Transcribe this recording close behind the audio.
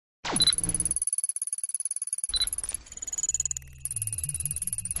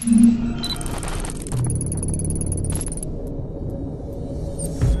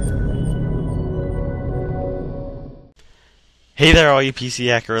Hey there all you PC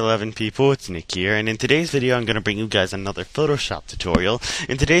Hacker 11 people, it's Nick here, and in today's video I'm going to bring you guys another Photoshop tutorial.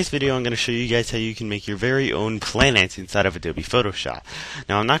 In today's video I'm going to show you guys how you can make your very own planet inside of Adobe Photoshop.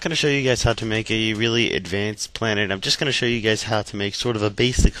 Now I'm not going to show you guys how to make a really advanced planet, I'm just going to show you guys how to make sort of a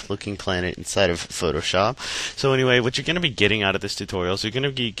basic looking planet inside of Photoshop. So anyway, what you're going to be getting out of this tutorial is you're going to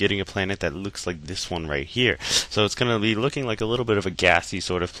be getting a planet that looks like this one right here. So it's going to be looking like a little bit of a gassy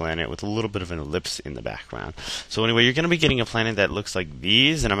sort of planet with a little bit of an ellipse in the background. So anyway, you're going to be getting a planet that looks like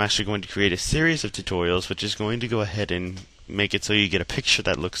these, and I'm actually going to create a series of tutorials which is going to go ahead and make it so you get a picture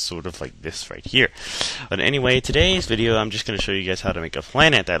that looks sort of like this right here. But anyway, today's video I'm just going to show you guys how to make a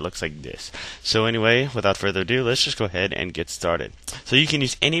planet that looks like this. So anyway, without further ado, let's just go ahead and get started. So you can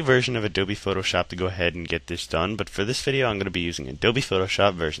use any version of Adobe Photoshop to go ahead and get this done, but for this video I'm going to be using Adobe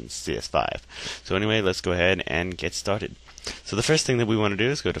Photoshop version CS5. So anyway, let's go ahead and get started. So the first thing that we want to do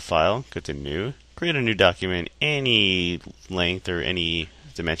is go to File, go to New, create a new document, any length or any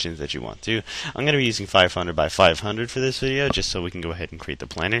dimensions that you want to. I'm going to be using 500 by 500 for this video just so we can go ahead and create the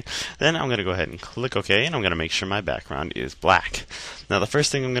planet. Then I'm going to go ahead and click OK, and I'm going to make sure my background is black. Now the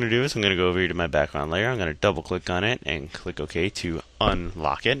first thing I'm going to do is I'm going to go over here to my background layer. I'm going to double click on it and click OK to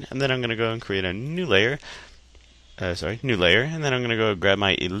unlock it, and then I'm going to go and create a new layer. New layer, and then I'm going to go grab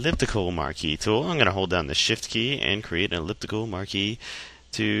my elliptical marquee tool. I'm going to hold down the shift key and create an elliptical marquee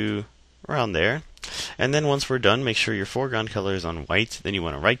to around there. And then once we're done, make sure your foreground color is on white. Then you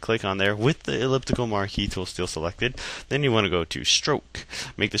want to right click on there with the elliptical marquee tool still selected. Then you want to go to stroke.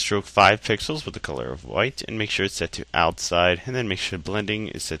 Make the stroke 5 pixels with the color of white, and make sure it's set to outside, and then make sure blending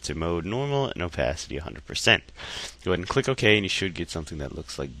is set to mode normal and opacity 100%. Go ahead and click OK, and you should get something that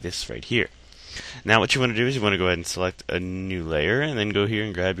looks like this right here. Now what you want to do is you want to go ahead and select a new layer, and then go here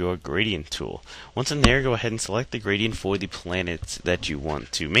and grab your gradient tool. Once in there, go ahead and select the gradient for the planet that you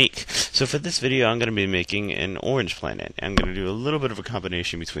want to make. So for this video I'm going to be making an orange planet. I'm going to do a little bit of a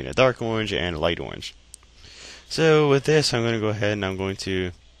combination between a dark orange and a light orange. So with this I'm going to go ahead and I'm going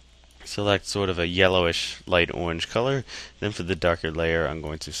to select sort of a yellowish light orange color. Then for the darker layer I'm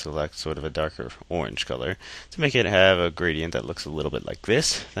going to select sort of a darker orange color to make it have a gradient that looks a little bit like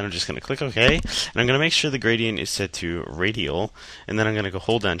this. Then I'm just going to click OK, and I'm going to make sure the gradient is set to radial, and then I'm going to go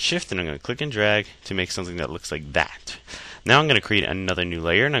hold down shift and I'm going to click and drag to make something that looks like that. Now I'm going to create another new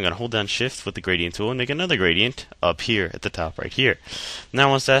layer, and I'm going to hold down shift with the gradient tool and make another gradient up here at the top right here.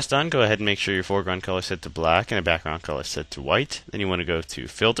 Now once that's done, go ahead and make sure your foreground color is set to black and the background color is set to white. Then you want to go to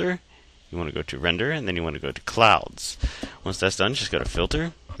filter, you want to go to render, and then you want to go to clouds. Once that's done, just go to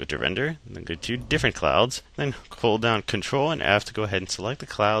filter, go to render, and then go to different clouds. Then hold down Control and F to go ahead and select the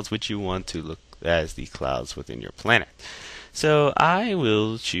clouds which you want to look as the clouds within your planet. So I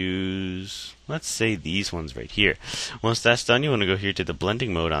will choose, let's say, these ones right here. Once that's done, you want to go here to the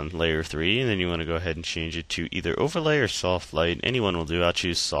blending mode on layer 3, and then you want to go ahead and change it to either overlay or soft light. Anyone will do. I'll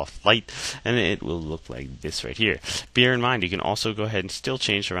choose soft light, and it will look like this right here. Bear in mind, you can also go ahead and still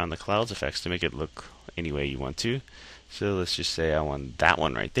change around the clouds effects to make it look any way you want to. So let's just say I want that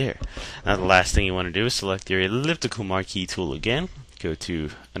one right there. Now the last thing you want to do is select your elliptical marquee tool again. Go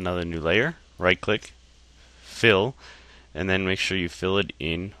to another new layer, right click, fill, and then make sure you fill it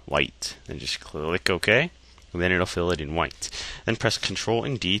in white. Then just click OK, and then it'll fill it in white. Then press Ctrl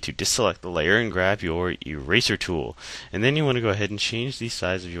and D to deselect the layer and grab your eraser tool. And then you want to go ahead and change the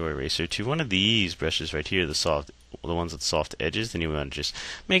size of your eraser to one of these brushes right here, the ones with soft edges. Then you want to just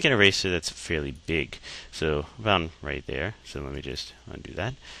make an eraser that's fairly big. So about right there. So let me just undo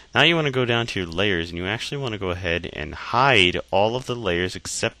that. Now you want to go down to your layers, and you actually want to go ahead and hide all of the layers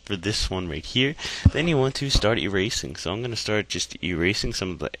except for this one right here. Then you want to start erasing. So I'm going to start just erasing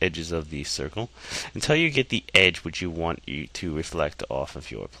some of the edges of the circle until you get the edge which you want you to reflect off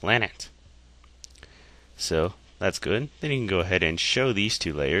of your planet. So that's good. Then you can go ahead and show these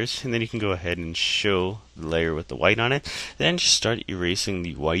two layers, and then you can go ahead and show the layer with the white on it. Then just start erasing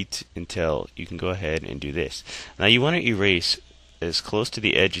the white until you can go ahead and do this. Now you want to erase as close to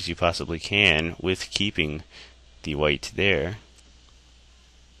the edge as you possibly can with keeping the white there.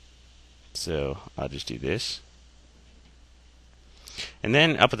 So I'll just do this. And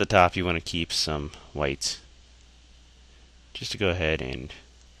then up at the top you want to keep some white just to go ahead and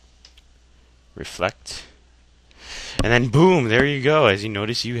reflect. And then boom, there you go. As you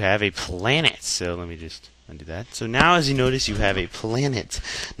notice, you have a planet. So let me just undo that. So now as you notice, you have a planet.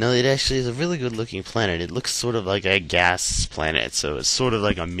 Now it actually is a really good looking planet. It looks sort of like a gas planet. So it's sort of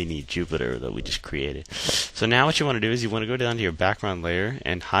like a mini Jupiter that we just created. So now what you want to do is you want to go down to your background layer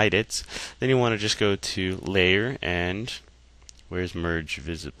and hide it. Then you want to just go to layer and where's merge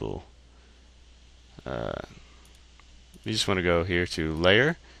visible? You just want to go here to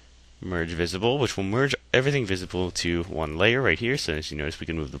layer merge visible, which will merge everything visible to one layer right here. So as you notice, we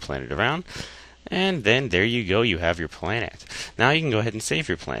can move the planet around. And then there you go, you have your planet. Now you can go ahead and save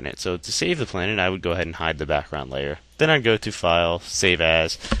your planet. So to save the planet, I would go ahead and hide the background layer. Then I'd go to File, Save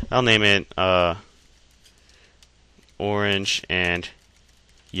As. I'll name it Orange and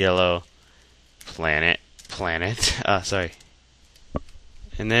Yellow Planet. Sorry.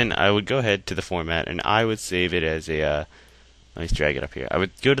 And then I would go ahead to the format, and I would save it as a let me drag it up here. I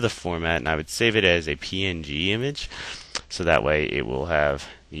would go to the format, and I would save it as a PNG image, so that way it will have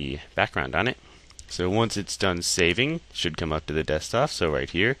the background on it. So once it's done saving, it should come up to the desktop, so right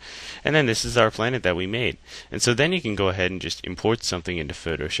here. And then this is our planet that we made. And so then you can go ahead and just import something into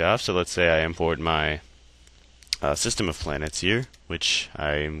Photoshop. So let's say I import my system of planets here, which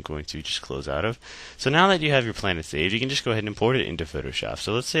I am going to just close out of. So now that you have your planet saved, you can just go ahead and import it into Photoshop.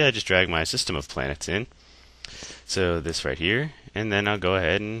 So let's say I just drag my system of planets in. So this right here, and then I'll go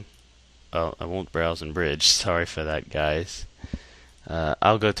ahead and I won't browse and bridge. Sorry for that, guys.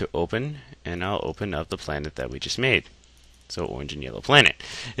 I'll go to Open, and I'll open up the planet that we just made. So Orange and Yellow Planet.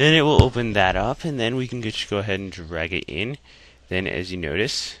 And it will open that up, and then we can just go ahead and drag it in. Then as you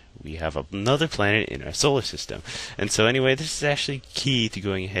notice, we have another planet in our solar system. And so anyway, this is actually key to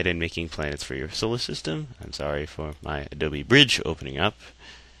going ahead and making planets for your solar system. I'm sorry for my Adobe Bridge opening up.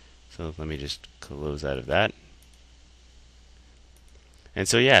 So let me just close out of that. And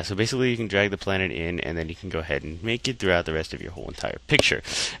so yeah, so basically you can drag the planet in, and then you can go ahead and make it throughout the rest of your whole entire picture.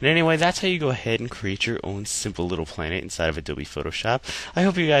 And anyway, that's how you go ahead and create your own simple little planet inside of Adobe Photoshop. I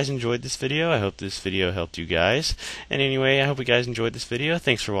hope you guys enjoyed this video. I hope this video helped you guys. And anyway, I hope you guys enjoyed this video.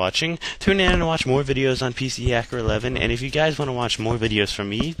 Thanks for watching. Tune in and watch more videos on PC Hacker 11. And if you guys want to watch more videos from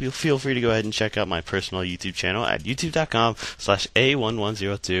me, feel free to go ahead and check out my personal YouTube channel at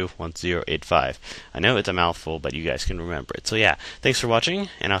youtube.com/A11021085. I know it's a mouthful, but you guys can remember it. So yeah, thanks for watching,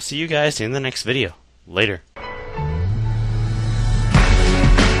 and I'll see you guys in the next video. Later.